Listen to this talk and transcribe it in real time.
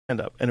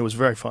stand-up, and it was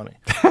very funny.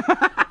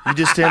 You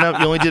did stand-up.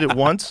 You only did it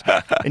once,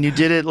 and you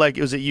did it like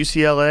it was at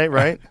UCLA,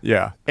 right?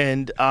 Yeah.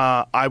 And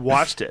I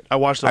watched it. I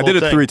watched the whole thing. I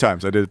did it thing. 3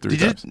 times. I did it 3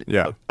 times.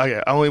 Yeah.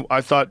 Okay.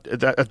 I thought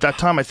at that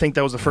time, I think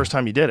that was the first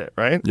time you did it,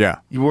 right? Yeah.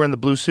 You were in the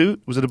blue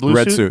suit. Was it a blue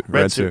Red suit? suit.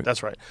 Red suit.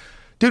 That's right.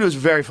 Dude, it was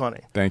very funny.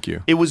 Thank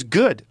you. It was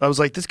good. I was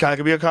like, this guy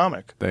could be a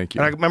comic. Thank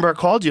you. And I remember I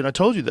called you and I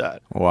told you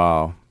that.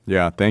 Wow.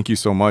 Yeah. Thank you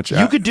so much.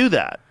 You could do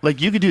that.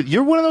 Like, you could do.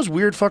 You're one of those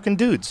weird fucking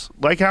dudes,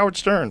 like Howard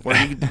Stern,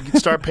 where you could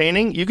start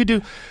painting. You could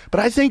do. But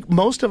I think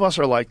most of us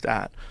are like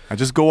that. I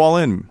just go all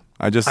in.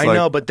 I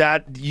know, but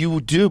that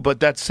you do. But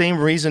that same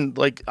reason,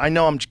 like, I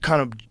know I'm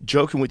kind of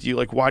joking with you.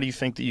 Like, why do you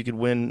think that you could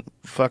win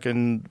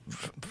fucking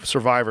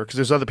Survivor? Because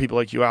there's other people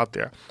like you out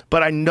there.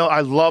 But I know I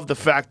love the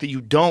fact that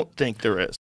you don't think there is.